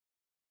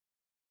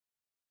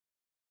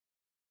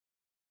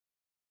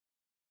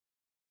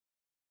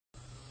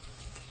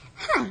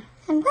Hi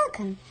and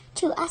welcome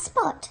to our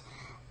spot,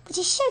 which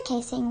is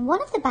showcasing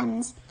one of the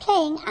bands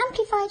playing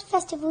Amplified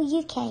Festival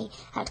UK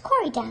at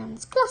Quarry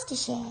Downs,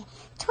 Gloucestershire,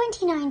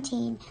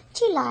 2019,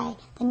 July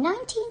the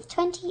 19th,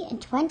 20th and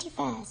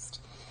 21st.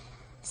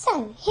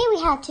 So, here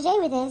we have today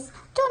with us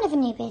Dawn of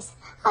Anubis.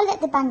 I'll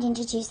let the band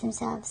introduce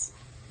themselves.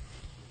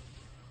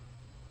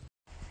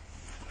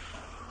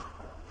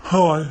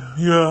 Hi,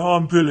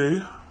 I'm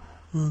Billy,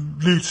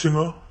 lead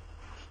singer,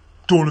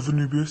 Dawn of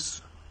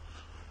Anubis.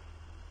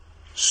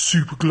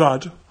 Super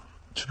glad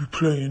to be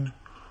playing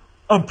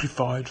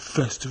Amplified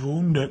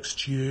Festival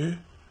next year.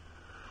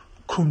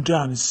 Come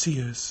down and see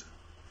us.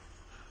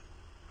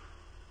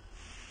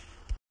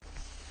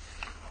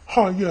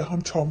 Hi,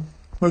 I'm Tom,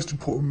 most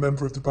important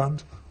member of the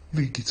band,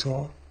 lead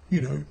guitar,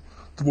 the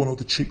one all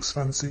the chicks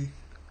fancy.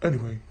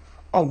 Anyway,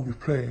 I will be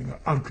playing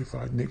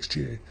Amplified next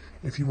year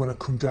if you want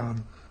to come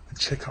down and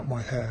check out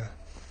my hair.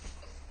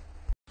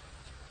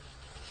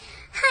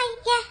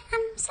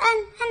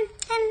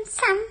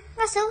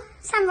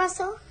 Sam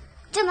Russell,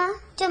 drummer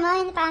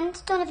in the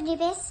band, Dawn of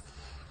Anubis.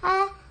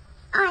 I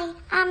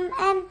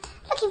am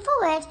looking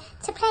forward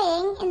to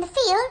playing in the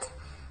field,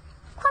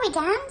 Quarry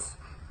Downs,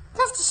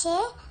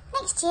 Gloucestershire,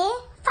 next year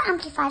for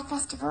Amplified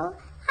Festival.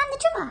 I'm the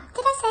drummer,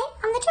 did I say?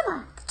 I'm the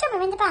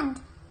drummer in the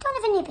band, Dawn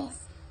of Anubis,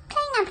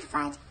 playing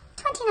Amplified,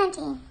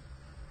 2019.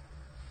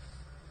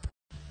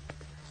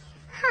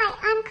 Hi,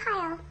 I'm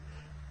Kyle.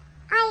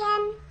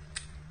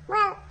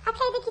 I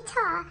play the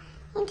guitar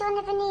in Dawn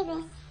of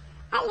Anubis.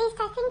 At least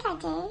I think I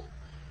do.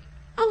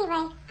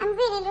 Anyway, I'm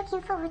really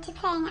looking forward to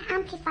playing at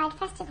Amplified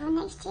Festival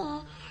next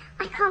year.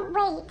 I can't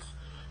wait.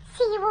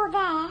 See you all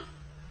there.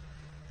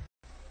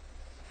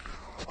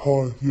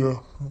 Hi,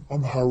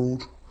 I'm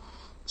Harold,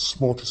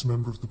 smartest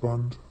member of the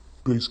band,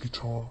 bass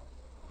guitar.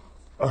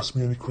 Ask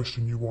me any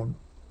question you want,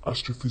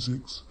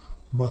 astrophysics,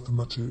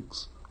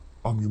 mathematics,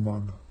 I'm your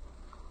man.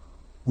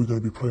 We're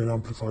going to be playing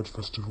Amplified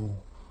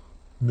Festival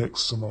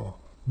next summer,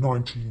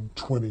 19,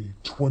 20,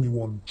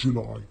 21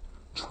 July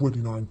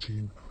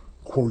 2019,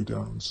 Quarry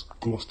Downs,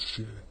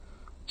 Gloucestershire.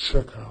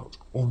 Check out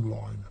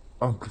online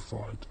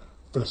Amplified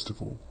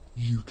Festival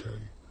UK.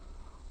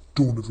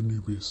 Dawn of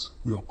Anubis,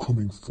 we are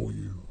coming for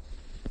you.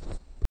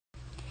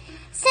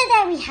 So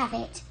there we have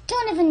it,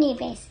 Dawn of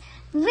Anubis.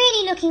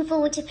 Really looking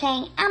forward to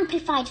playing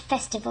Amplified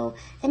Festival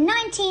the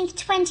 19th,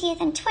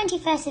 20th and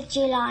 21st of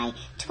July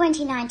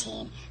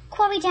 2019,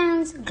 Quarry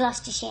Downs,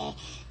 Gloucestershire.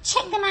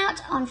 Check them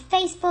out on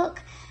Facebook,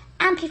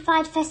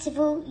 Amplified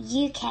Festival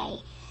UK.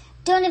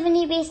 Dawn of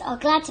Anubis are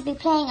glad to be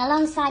playing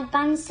alongside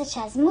bands such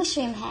as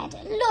Mushroom Head,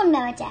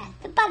 Lawnmower Death,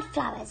 The Bad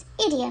Flowers,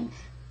 Idiom,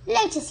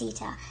 Lotus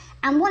Eater,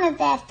 and one of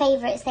their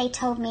favourites, they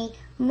told me,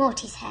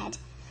 Mortis Head.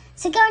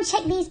 So go and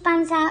check these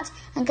bands out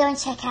and go and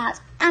check out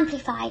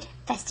Amplified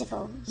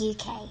Festival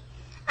UK.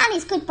 And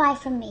it's goodbye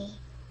from me,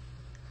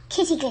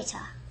 Kitty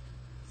Glitter.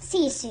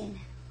 See you soon.